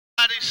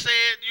somebody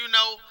said,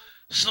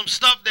 some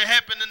stuff that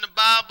happened in the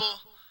Bible,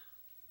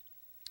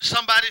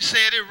 somebody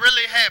said it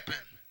really happened.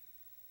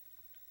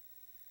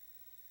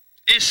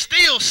 It's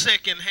still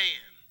secondhand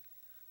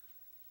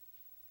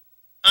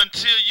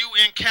until you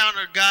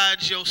encounter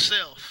God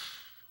yourself.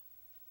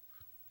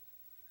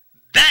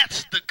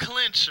 That's the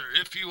clincher,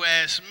 if you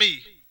ask me.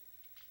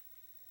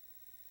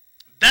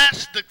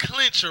 That's the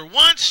clincher.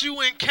 Once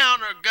you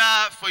encounter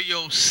God for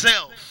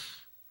yourself,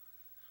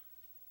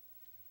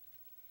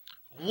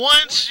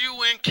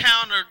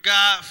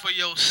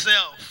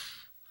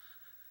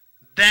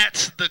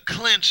 that's the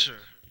clincher.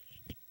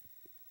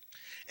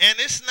 And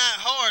it's not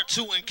hard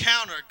to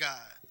encounter God.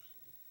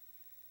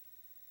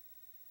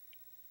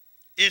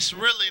 It's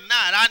really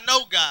not. I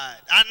know God.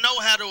 I know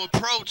how to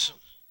approach him.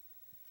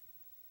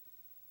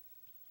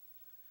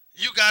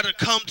 You got to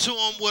come to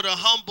him with a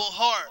humble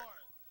heart.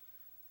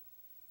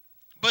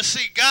 But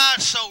see,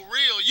 God's so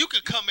real. You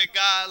can come at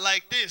God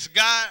like this.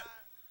 God,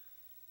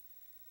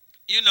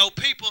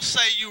 people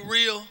say you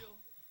real.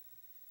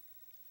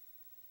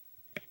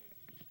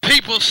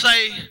 People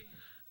say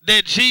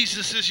that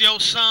Jesus is your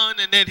son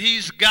and that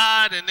he's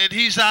God and that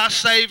he's our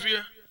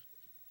Savior.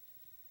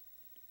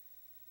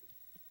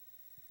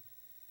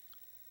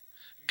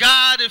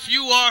 God, if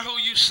you are who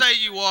you say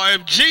you are,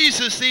 if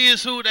Jesus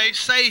is who they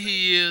say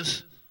he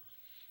is,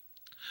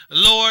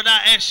 Lord,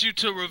 I ask you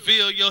to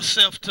reveal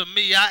yourself to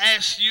me. I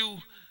ask you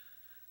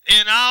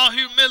in all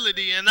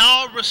humility and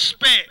all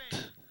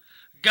respect,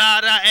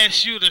 God, I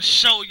ask you to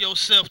show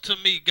yourself to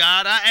me,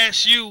 God. I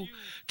ask you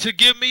to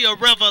give me a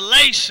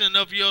revelation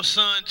of your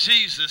son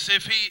Jesus,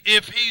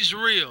 if he's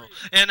real.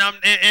 And I'm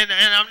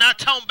not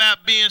talking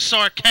about being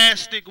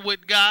sarcastic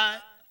with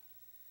God.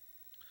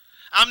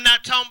 I'm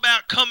not talking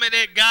about coming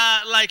at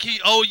God like he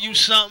owe you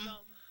something.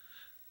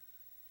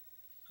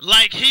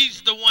 Like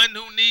he's the one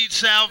who needs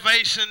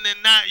salvation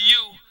and not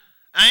you.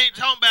 I ain't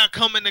talking about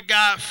coming to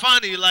God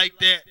funny like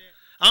that.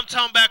 I'm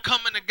talking about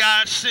coming to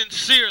God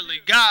sincerely.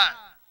 God,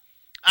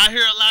 I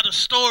hear a lot of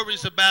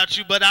stories about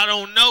you, but I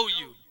don't know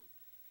you.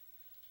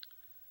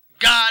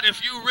 God,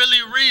 if you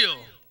really real,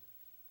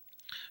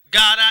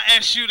 God, I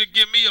ask you to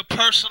give me a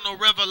personal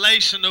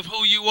revelation of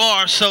who you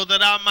are so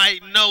that I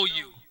might know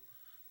you.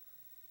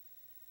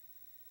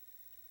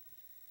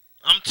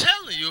 I'm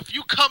telling you, if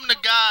you come to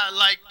God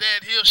like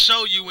that, he'll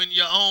show you in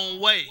your own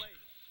way.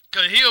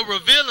 Because he'll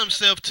reveal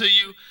himself to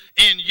you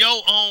in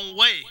your own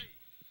way.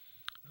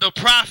 The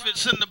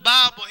prophets in the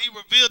Bible, he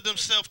revealed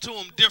himself to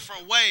them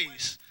different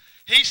ways.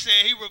 He said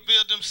he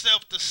revealed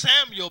himself to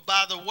Samuel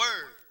by the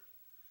word.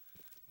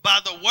 By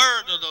the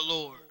word of the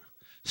Lord.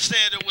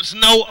 Said there was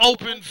no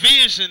open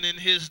vision in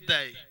his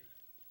day.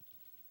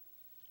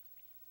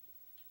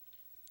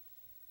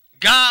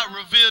 God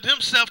revealed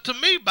himself to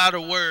me by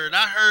the word.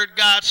 I heard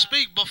God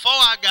speak before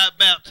I got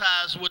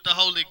baptized with the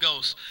Holy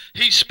Ghost.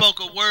 He spoke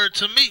a word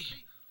to me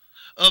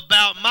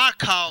about my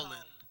calling.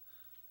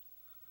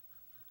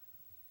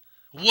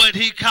 What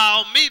he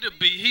called me to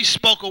be. He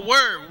spoke a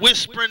word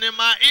whispering in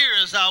my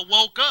ear as I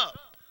woke up.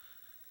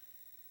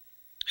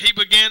 He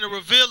began to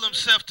reveal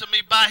himself to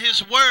me by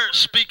his word,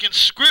 speaking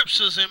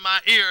scriptures in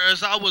my ear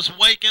as I was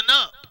waking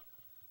up.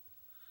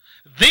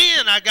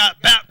 Then I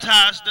got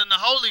baptized in the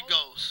Holy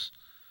Ghost,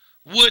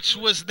 which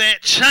was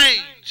that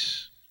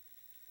change.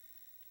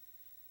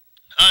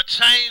 A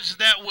change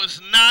that was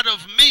not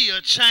of me,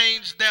 a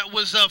change that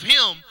was of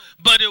him,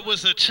 but it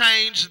was a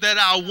change that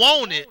I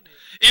wanted.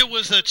 It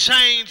was a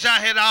change I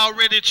had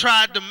already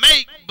tried to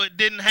make, but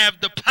didn't have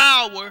the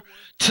power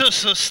to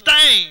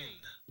sustain.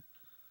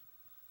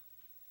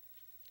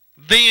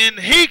 Then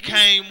he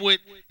came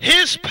with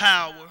his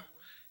power,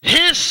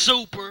 his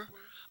super,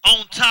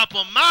 on top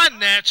of my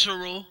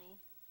natural,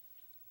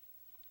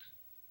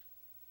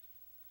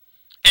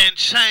 and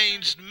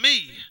changed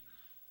me.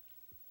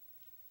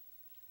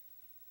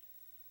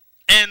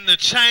 And the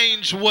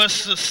change was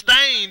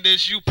sustained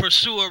as you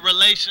pursue a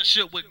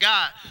relationship with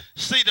God.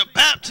 See, the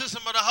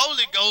baptism of the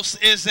Holy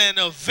Ghost is an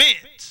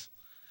event,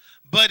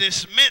 but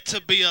it's meant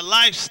to be a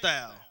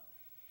lifestyle.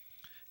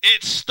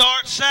 It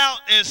starts out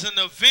as an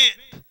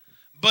event,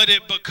 but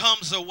it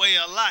becomes a way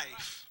of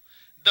life.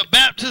 The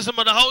baptism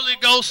of the Holy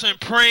Ghost and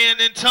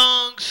praying in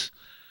tongues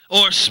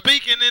or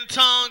speaking in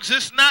tongues,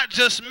 it's not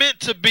just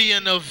meant to be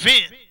an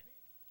event.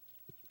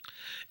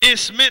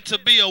 It's meant to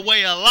be a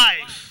way of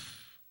life.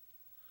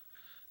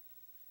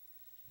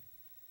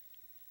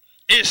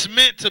 It's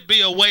meant to be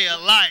a way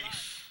of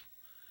life.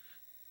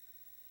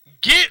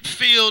 Get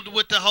filled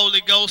with the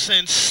Holy Ghost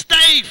and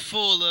stay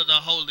full of the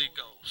Holy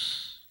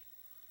Ghost.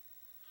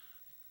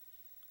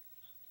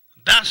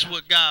 That's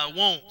what God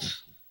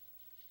wants.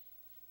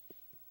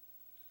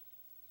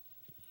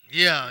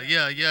 Yeah.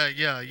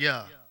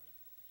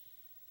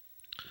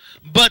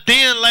 But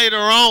then later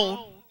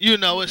on,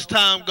 as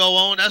time go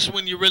on, that's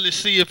when you really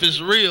see if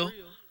it's real.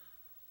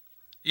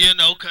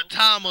 Because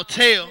time will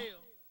tell.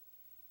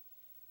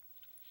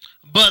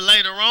 But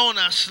later on,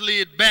 I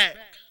slid back.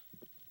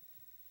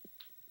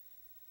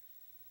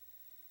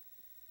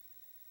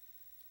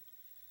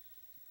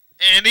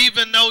 And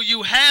even though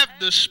you have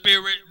the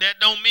Spirit, that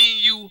don't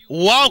mean you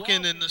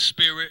walking in the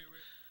Spirit.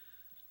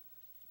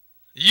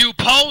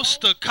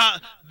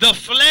 The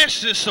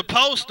flesh is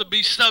supposed to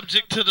be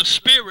subject to the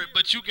Spirit,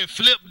 but you can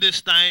flip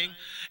this thing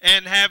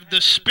and have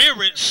the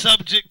Spirit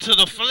subject to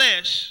the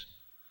flesh.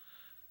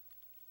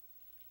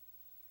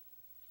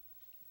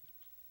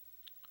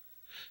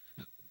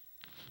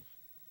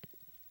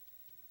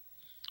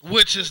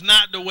 Which is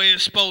not the way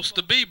it's supposed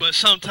to be, but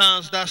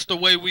sometimes that's the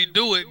way we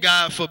do it.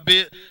 God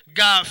forbid,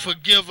 God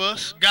forgive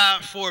us,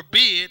 God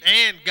forbid,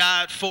 and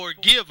God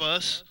forgive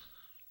us.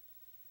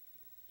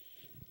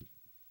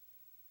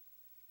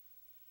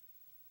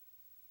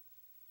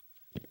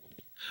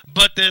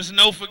 But there's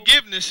no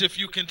forgiveness if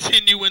you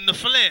continue in the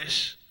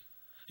flesh.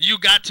 You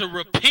got to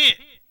repent,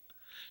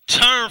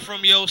 turn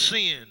from your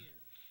sin.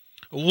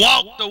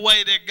 Walk the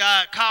way that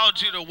God called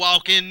you to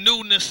walk in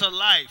newness of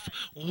life.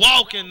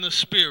 Walk in the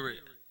Spirit.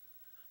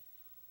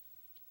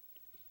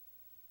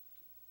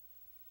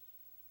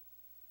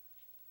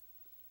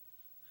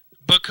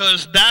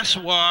 Because that's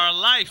where our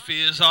life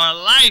is. Our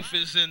life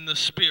is in the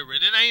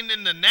Spirit. It ain't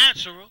in the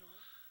natural.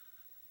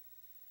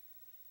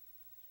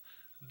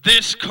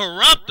 This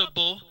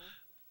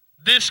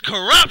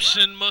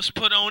corruption must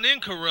put on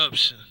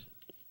incorruption.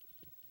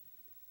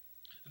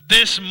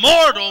 This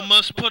mortal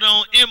must put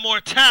on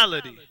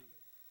immortality.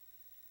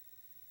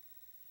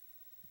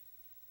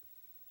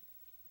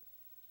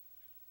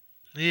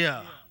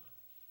 Yeah.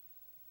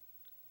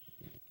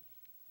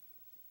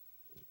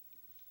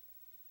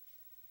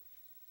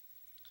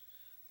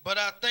 But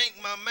I think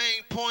my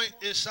main point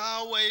is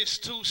always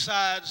two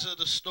sides of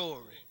the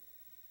story.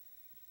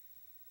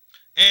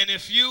 And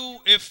if you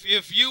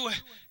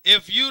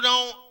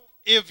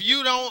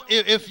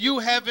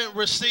haven't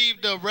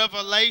received a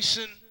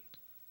revelation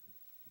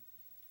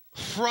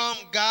from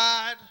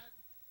God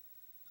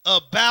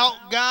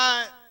about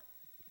God,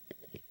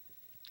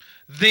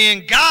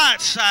 then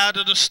God's side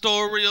of the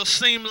story will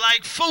seem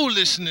like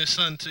foolishness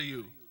unto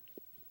you.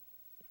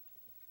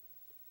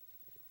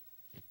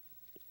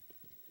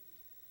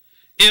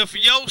 If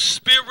your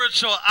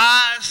spiritual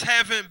eyes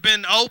haven't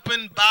been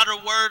opened by the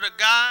word of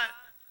God,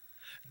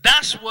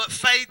 that's what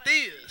faith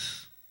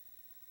is.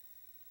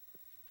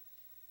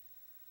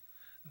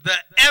 The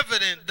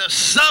evidence, the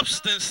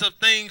substance of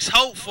things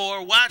hoped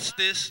for, watch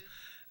this,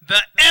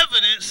 the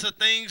evidence of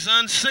things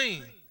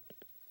unseen.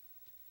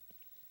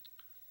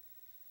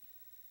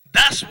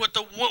 That's what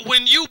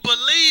when you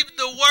believe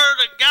the word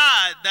of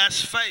God,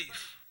 that's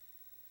faith.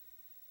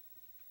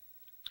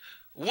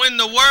 When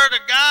the word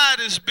of God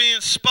is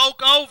being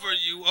spoke over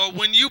you, or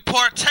when you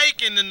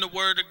partaking in the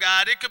word of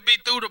God, it could be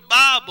through the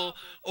Bible,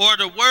 or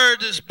the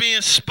word is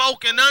being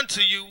spoken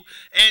unto you,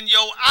 and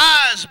your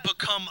eyes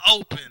become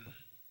open.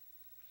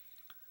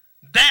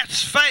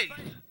 That's faith.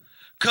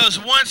 Because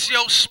once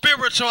your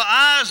spiritual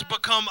eyes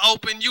become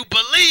open, you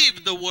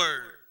believe the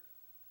word.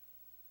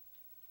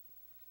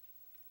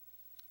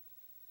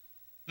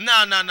 No,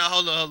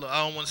 hold on.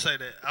 I don't want to say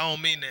that. I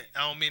don't mean that.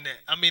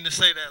 I mean to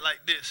say that like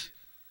this.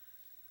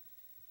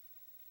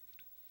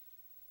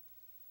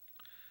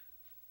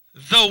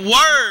 The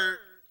word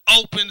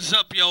opens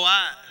up your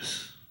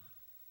eyes.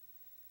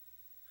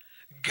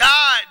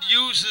 God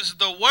uses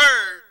the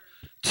word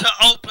to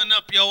open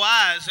up your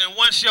eyes. And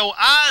once your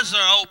eyes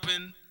are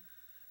open,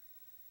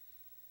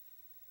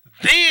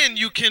 then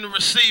you can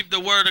receive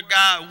the word of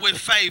God with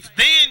faith.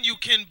 Then you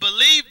can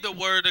believe the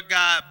word of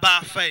God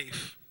by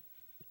faith.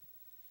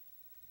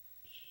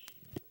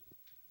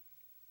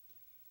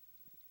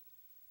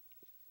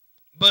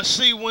 But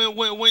see,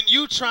 when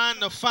you trying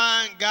to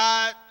find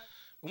God,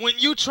 when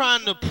you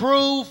trying to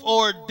prove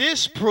or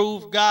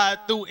disprove God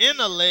through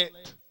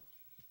intellect,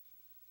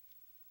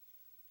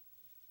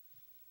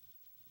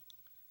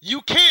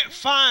 you can't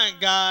find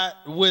God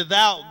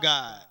without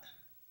God.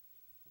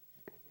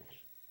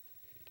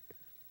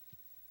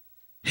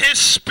 His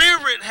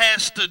Spirit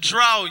has to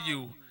draw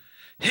you.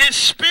 His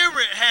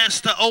Spirit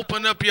has to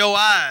open up your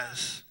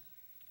eyes.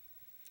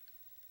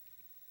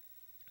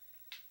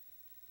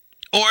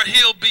 Or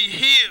he'll be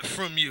hid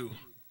from you.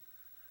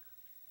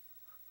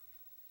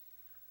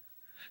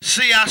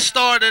 See, I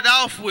started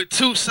off with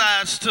two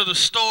sides to the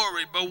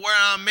story, but where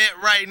I'm at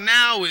right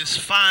now is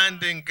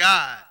finding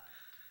God,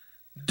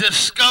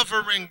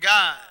 discovering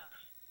God.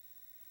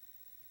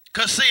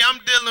 Because, see,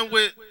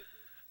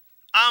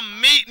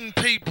 I'm meeting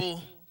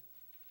people,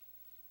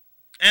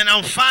 and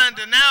I'm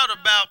finding out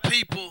about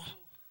people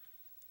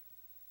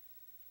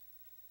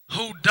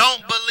who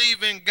don't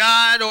believe in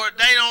God, or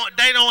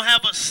they don't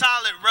have a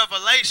solid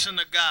revelation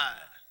of God.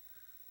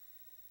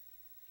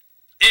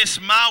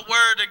 It's my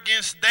word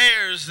against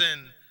theirs,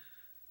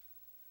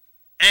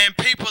 and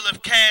people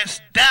have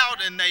cast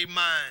doubt in their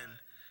mind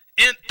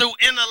through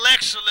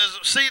intellectualism.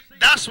 See,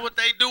 that's what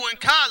they do in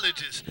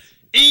colleges,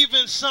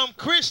 even some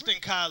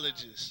Christian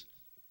colleges.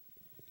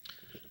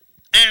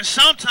 And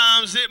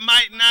sometimes it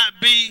might not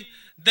be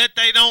that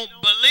they don't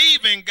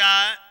believe in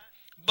God,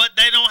 but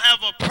they don't have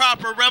a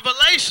proper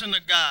revelation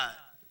of God.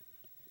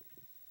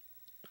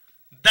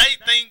 They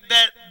think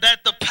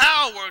that the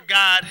power of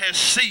God has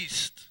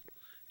ceased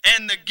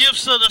and the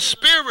gifts of the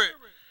Spirit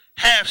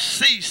have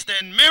ceased,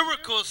 and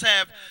miracles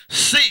have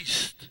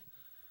ceased.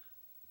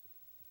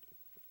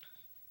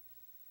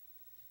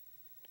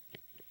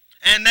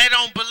 And they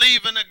don't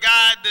believe in a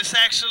God that's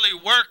actually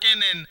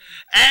working and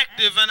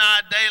active in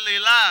our daily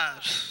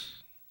lives.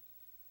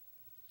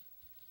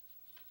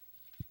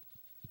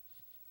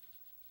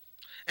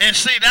 And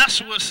see,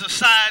 that's what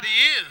society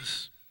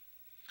is.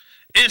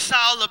 It's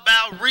all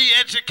about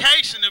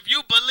re-education. If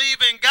you believe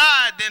in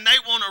God, then they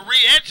want to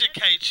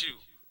re-educate you.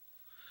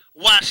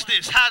 Watch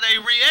this, how they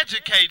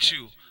re-educate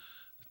you.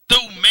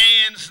 Through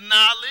man's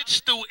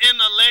knowledge, through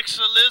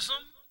intellectualism,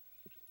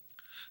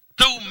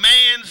 through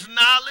man's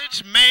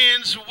knowledge,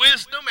 man's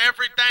wisdom,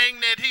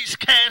 everything that he's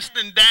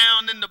casting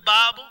down in the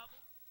Bible.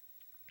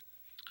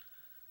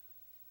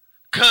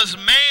 Because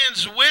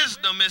man's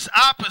wisdom is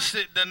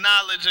opposite the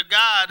knowledge of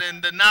God,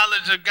 and the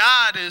knowledge of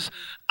God is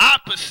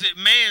opposite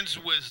man's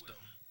wisdom.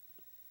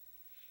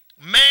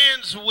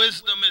 Man's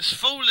wisdom is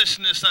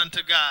foolishness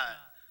unto God,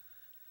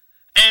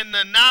 and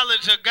the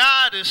knowledge of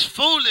God is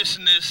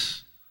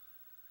foolishness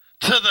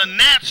to the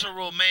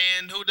natural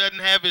man who doesn't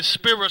have his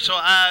spiritual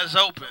eyes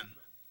open.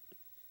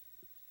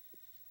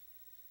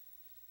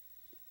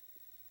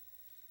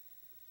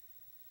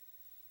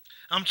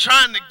 I'm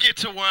trying to get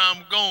to where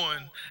I'm going,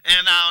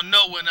 and I'll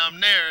know when I'm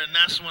there, and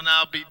that's when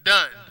I'll be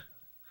done.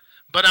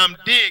 But I'm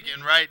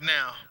digging right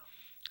now.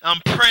 I'm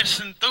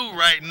pressing through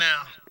right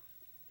now.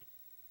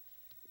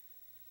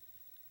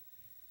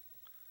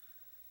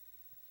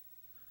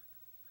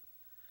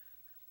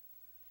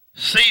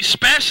 See,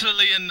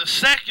 especially in the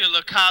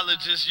secular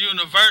colleges,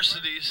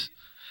 universities,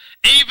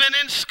 even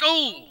in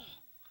school,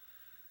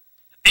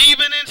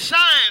 even in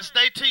science,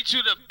 they teach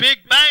you the Big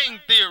Bang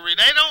Theory.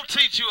 They don't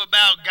teach you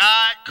about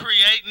God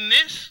creating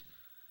this.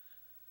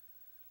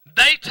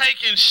 They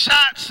taking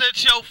shots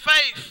at your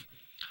faith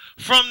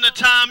from the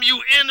time you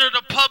enter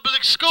the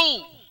public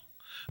school.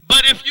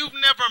 But if you've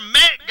never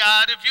met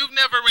God, if you've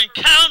never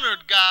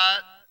encountered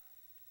God,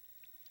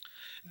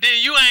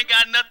 then you ain't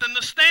got nothing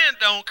to stand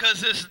on,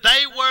 because it's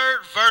they word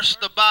versus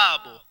the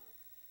Bible.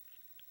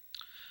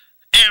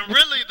 And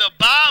really the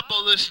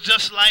Bible is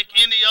just like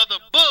any other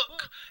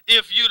book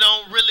if you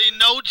don't really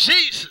know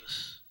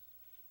Jesus.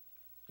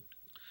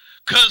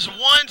 Because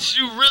once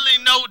you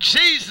really know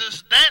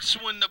Jesus,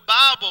 that's when the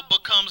Bible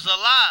becomes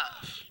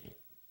alive.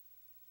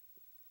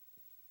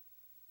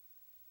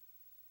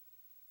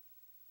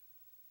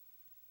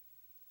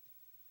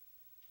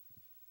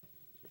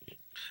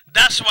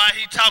 That's why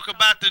he talk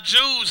about the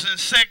Jews in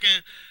 2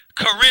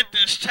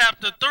 Corinthians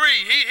chapter 3.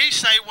 He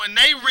say when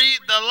they read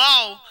the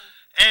law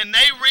and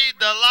they read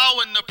the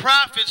law and the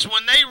prophets,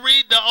 when they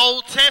read the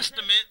Old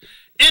Testament,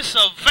 it's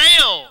a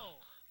veil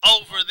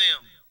over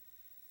them.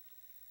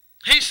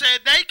 He said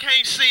they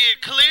can't see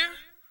it clear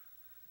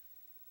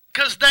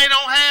because they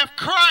don't have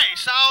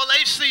Christ. All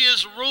they see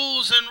is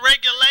rules and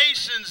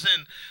regulations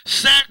and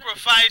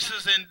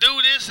sacrifices and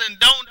do this and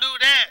don't do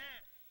that.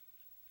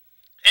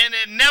 And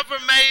it never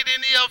made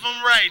any of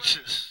them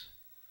righteous.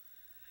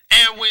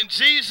 And when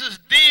Jesus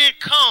did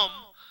come,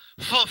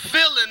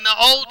 fulfilling the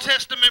Old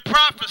Testament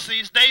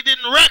prophecies, they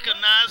didn't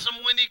recognize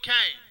him when he came.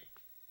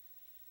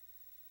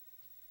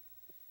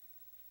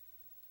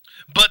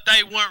 But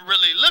they weren't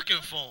really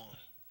looking for him.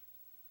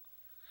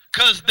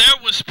 Because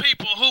there was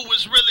people who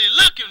was really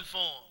looking for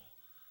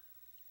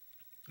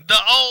him. The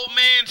old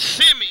man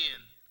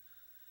Simeon,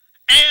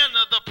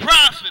 Anna the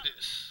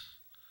prophetess.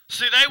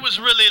 See, they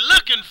was really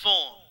looking for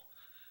him.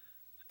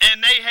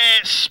 And they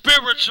had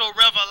spiritual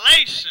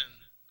revelation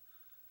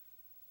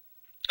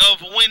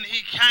of when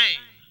he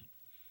came.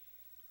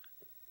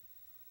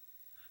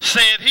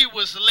 Said he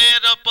was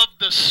led up of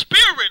the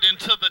Spirit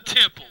into the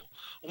temple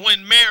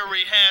when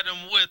Mary had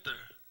him with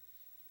her.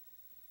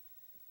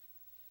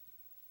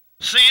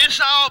 See, it's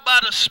all by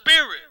the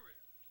Spirit.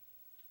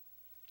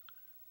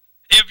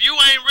 If you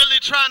ain't really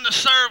trying to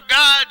serve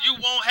God, you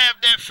won't have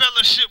that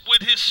fellowship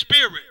with his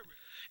Spirit.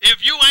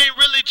 If you ain't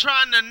really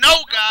trying to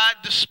know God,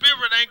 the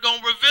Spirit ain't going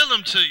to reveal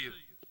him to you.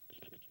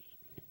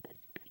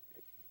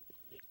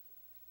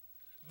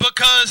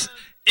 Because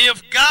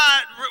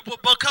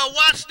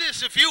watch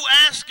this, if you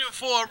asking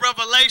for a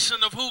revelation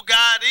of who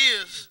God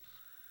is,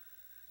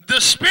 the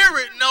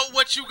Spirit know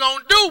what you going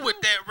to do with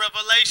that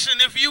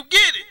revelation if you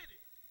get it.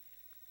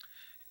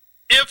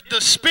 If the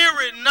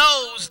Spirit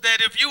knows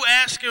that if you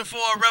asking for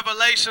a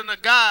revelation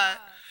of God,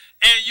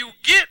 and you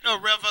get a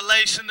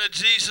revelation of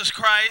Jesus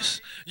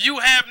Christ, you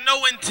have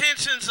no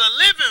intentions of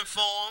living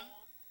for him,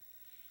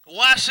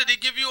 why should he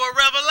give you a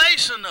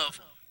revelation of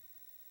him?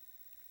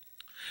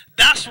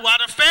 That's why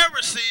the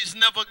Pharisees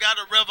never got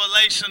a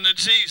revelation of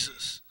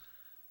Jesus.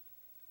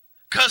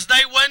 Because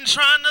they wasn't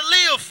trying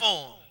to live for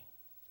him.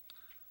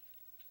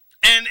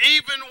 And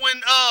even when,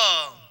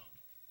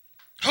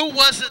 who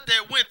was it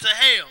that went to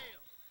hell?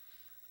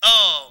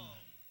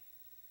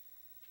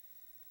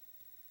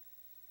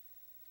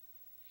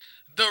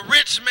 The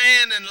rich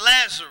man and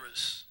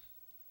Lazarus.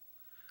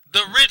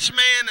 The rich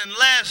man and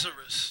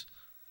Lazarus.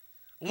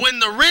 When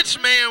the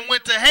rich man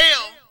went to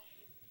hell,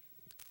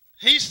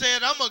 he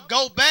said, I'm going to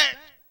go back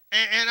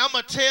And I'm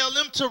going to tell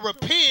them to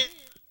repent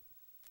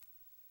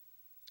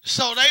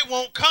so they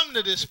won't come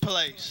to this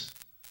place.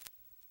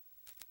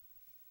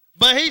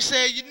 But he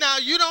said, now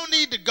you don't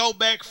need to go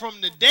back from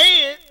the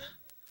dead.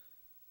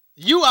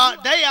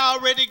 They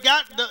already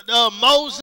got the Moses